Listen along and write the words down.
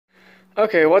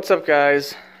Okay, what's up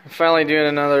guys? I'm finally doing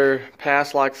another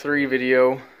Pass Lock 3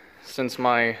 video since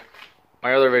my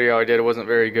other video I did wasn't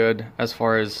very good as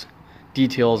far as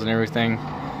details and everything.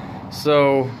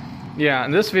 So yeah,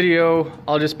 in this video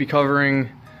I'll just be covering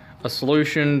a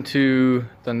solution to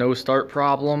the no start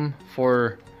problem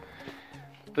for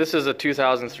this is a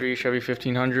 2003 Chevy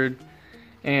 1500,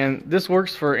 and this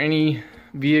works for any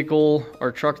vehicle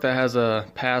or truck that has a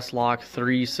Pass Lock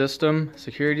 3 system,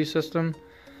 security system.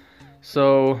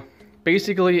 So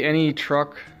basically any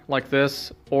truck like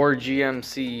this or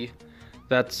GMC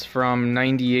that's from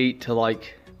 98 to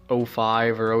like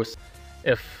 05 or 06,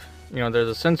 if you know there's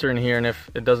a sensor in here and if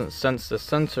it doesn't sense the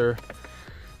sensor,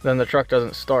 then the truck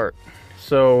doesn't start.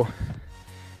 So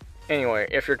anyway,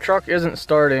 if your truck isn't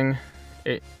starting,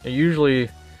 it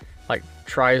usually like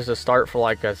tries to start for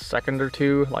like a second or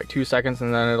two, like 2 seconds,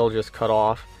 and then it'll just cut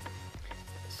off.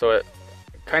 So it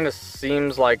kind of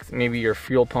seems like maybe your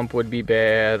fuel pump would be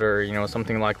bad, or you know,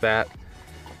 something like that.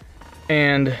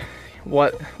 And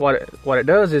what it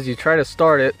does is you try to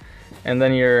start it, and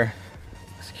then your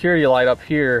security light up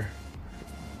here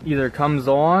either comes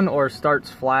on or starts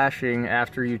flashing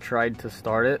after you tried to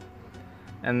start it.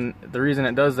 And the reason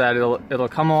it does that, it'll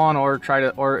come on or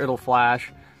it'll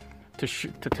flash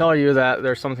to tell you that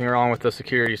there's something wrong with the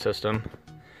security system.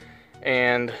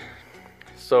 And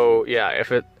so yeah,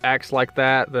 if it acts like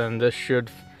that, then this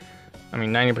should, I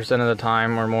mean 90% of the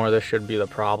time or more, this should be the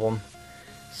problem.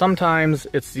 Sometimes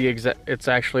it's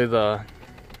actually the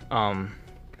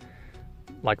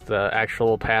like the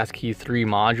actual PASSKEY 3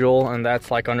 module, and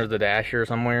that's like under the dash here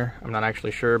somewhere. I'm not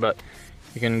actually sure, but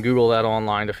you can Google that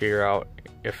online to figure out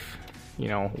if you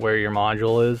know where your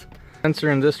module is. Sensor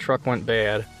in this truck went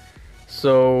bad.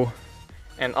 So,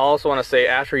 and I also want to say,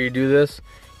 after you do this,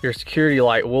 your security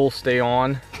light will stay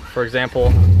on. For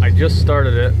example, I just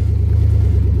started it,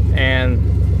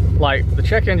 and like the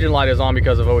check engine light is on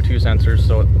because of O2 sensors,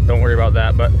 so don't worry about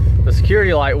that. But the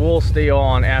security light will stay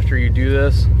on after you do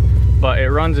this, but it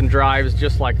runs and drives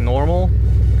just like normal.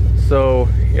 So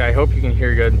yeah, I hope you can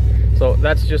hear good. So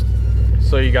that's just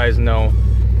so you guys know.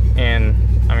 And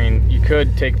I mean, you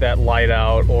could take that light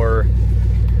out, or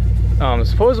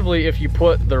supposedly if you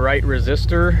put the right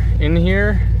resistor in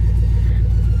here,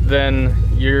 then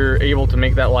you're able to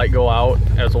make that light go out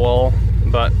as well.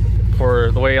 But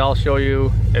for the way I'll show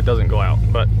you, it doesn't go out,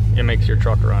 but it makes your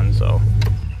truck run. So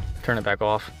turn it back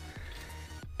off.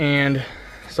 And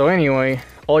so anyway,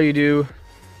 all you do,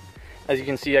 as you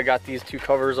can see, I got these two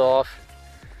covers off.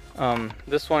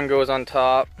 This one goes on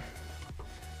top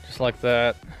just like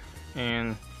that,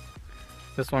 and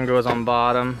this one goes on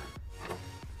bottom.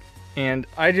 And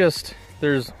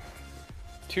there's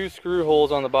two screw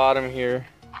holes on the bottom here,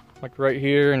 like right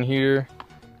here and here.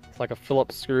 It's like a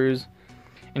Phillips screws,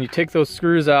 and you take those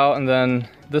screws out, and then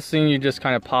this thing you just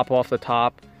kind of pop off the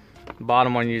top. The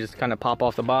bottom one you just kind of pop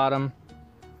off the bottom.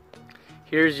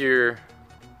 Here's your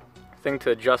thing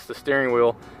to adjust the steering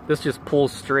wheel. This just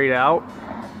pulls straight out,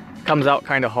 comes out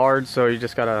kind of hard, so you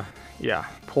just gotta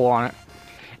pull on it.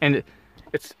 And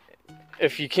it's,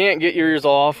 if you can't get yours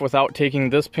off without taking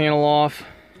this panel off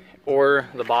or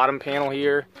the bottom panel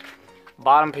here,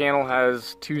 bottom panel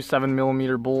has two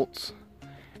 7mm bolts,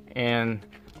 and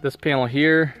this panel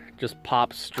here just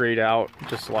pops straight out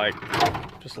just like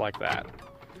that.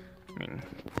 I mean,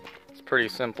 it's pretty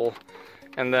simple.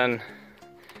 And then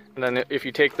if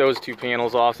you take those two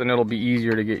panels off, then it'll be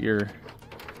easier to get your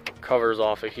covers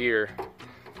off of here.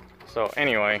 So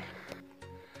anyway,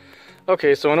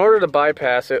 okay, so in order to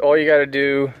bypass it, all you gotta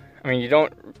do, I mean, you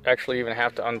don't actually even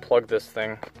have to unplug this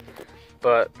thing,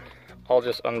 but I'll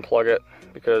just unplug it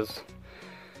because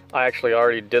I actually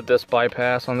already did this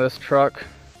bypass on this truck.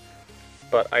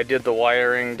 But I did the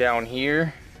wiring down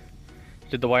here,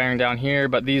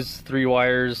 but these three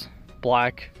wires,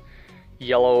 black,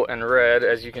 yellow, and red,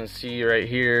 as you can see right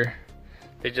here,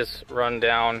 they just run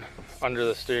down under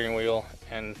the steering wheel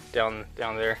and down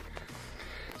there.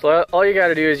 So all you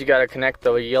gotta do is you gotta connect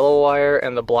the yellow wire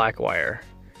and the black wire.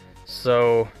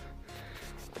 So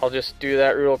I'll just do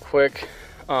that real quick.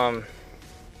 I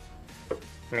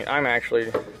mean,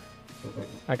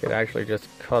 I could actually just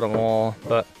cut them all,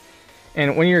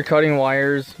 and when you're cutting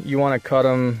wires, you want to cut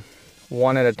them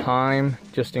one at a time,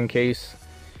 just in case,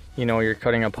 you know, you're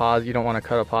cutting a positive. You don't want to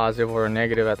cut a positive or a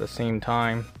negative at the same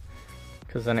time,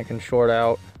 because then it can short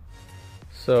out.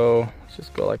 So let's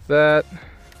just go like that.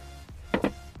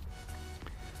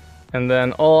 And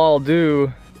then all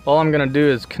I'm gonna do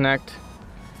is connect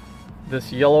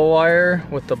this yellow wire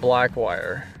with the black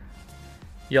wire,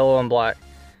 yellow and black.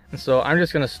 And so I'm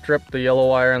just gonna strip the yellow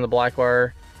wire and the black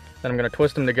wire, then I'm gonna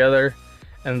twist them together,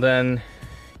 and then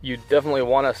you definitely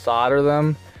want to solder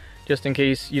them, just in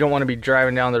case you don't want to be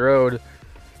driving down the road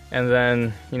and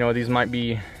then, you know, these might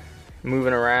be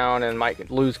moving around and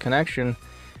might lose connection.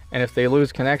 And if they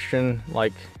lose connection,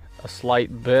 like a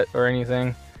slight bit or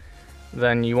anything,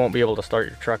 then you won't be able to start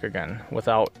your truck again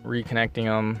without reconnecting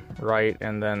them right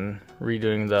and then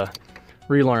redoing the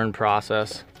relearn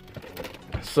process.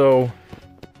 So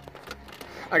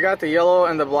I got the yellow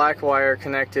and the black wire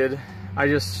connected. I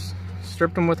just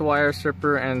stripped them with a wire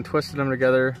stripper and twisted them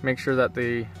together, make sure that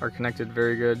they are connected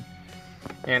very good.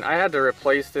 And I had to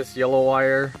replace this yellow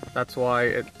wire, that's why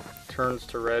it turns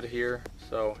to red here,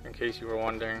 so in case you were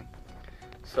wondering.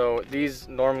 So these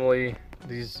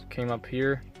came up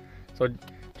here. So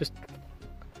just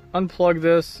unplug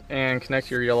this and connect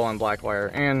your yellow and black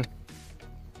wire. And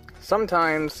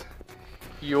sometimes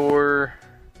your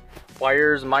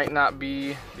wires might not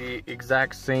be the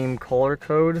exact same color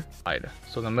code.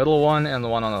 So the middle one and the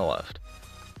one on the left.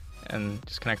 And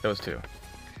just connect those two.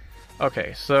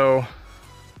 Okay, so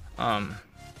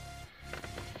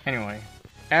anyway,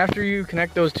 after you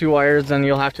connect those two wires, then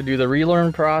you'll have to do the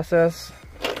relearn process.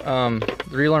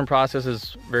 The relearn process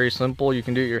is very simple. You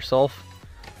can do it yourself.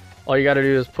 All you got to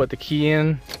do is put the key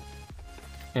in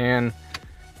and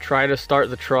try to start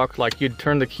the truck. Like, you'd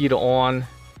turn the key to on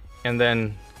and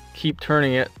then keep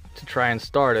turning it to try and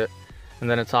start it, and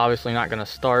then it's obviously not going to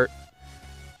start.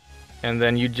 And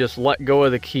then you just let go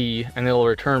of the key and it'll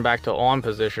return back to on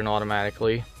position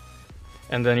automatically.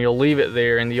 And then you'll leave it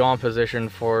there in the on position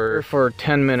for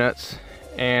 10 minutes,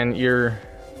 and your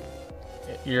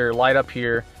light up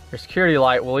here, your security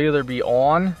light, will either be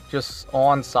on, just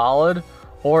on solid,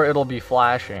 or it'll be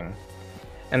flashing.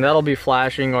 And that'll be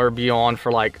flashing or be on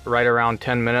for like right around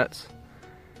 10 minutes.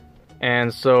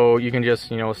 And so you can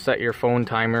just, you know, set your phone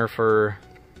timer for,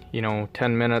 you know,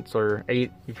 10 minutes or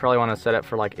 8. You probably want to set it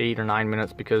for like 8 or 9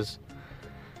 minutes, because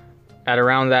at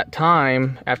around that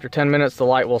time, after 10 minutes, the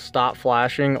light will stop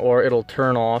flashing or it'll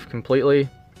turn off completely.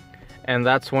 And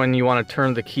that's when you want to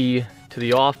turn the key to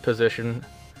the off position,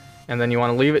 and then you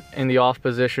want to leave it in the off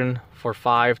position for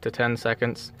 5 to 10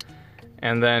 seconds,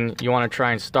 and then you want to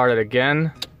try and start it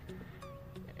again,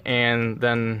 and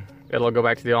then it'll go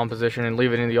back to the on position, and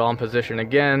leave it in the on position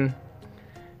again,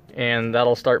 and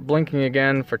that'll start blinking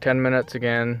again for 10 minutes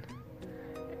again,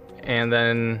 and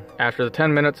then after the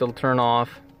 10 minutes it'll turn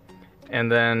off, and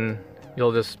then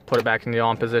you'll just put it back in the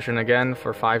on position again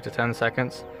for 5 to 10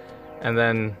 seconds, and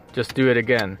then just do it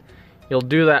again. You'll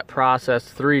do that process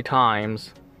 3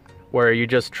 times, where you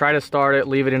just try to start it,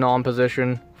 leave it in on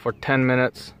position for 10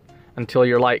 minutes until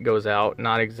your light goes out.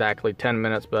 Not exactly 10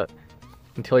 minutes, but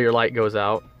until your light goes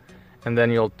out. And then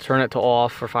you'll turn it to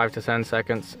off for 5 to 10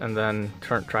 seconds, and then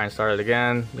try and start it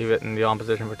again, leave it in the on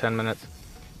position for 10 minutes.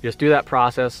 You just do that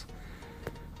process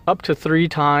up to 3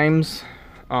 times.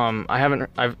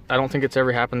 I don't think it's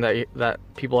ever happened that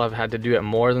people have had to do it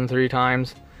more than 3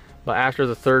 times. But after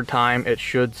the 3rd time, it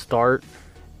should start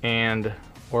it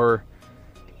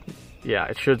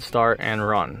should start and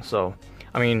run. So,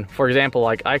 I mean, for example,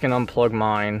 like, I can unplug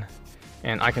mine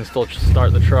and I can still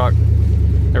start the truck.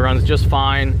 It runs just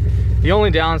fine. The only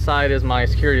downside is my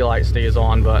security light stays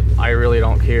on, but I really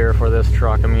don't care for this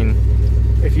truck. I mean,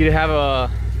 if you have a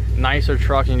nicer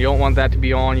truck and you don't want that to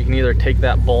be on, you can either take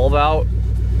that bulb out,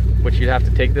 which you'd have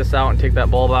to take this out and take that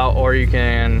bulb out, or you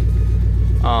can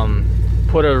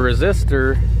put a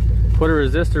resistor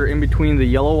in between the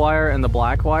yellow wire and the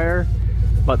black wire.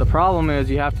 But the problem is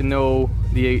you have to know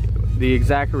the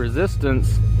exact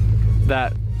resistance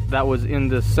that was in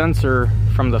this sensor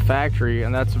from the factory,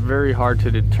 and that's very hard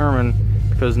to determine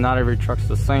because not every truck's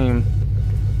the same.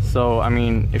 So, I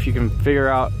mean, if you can figure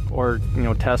out or, you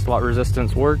know, test what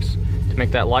resistance works to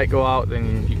make that light go out,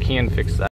 then you can fix that.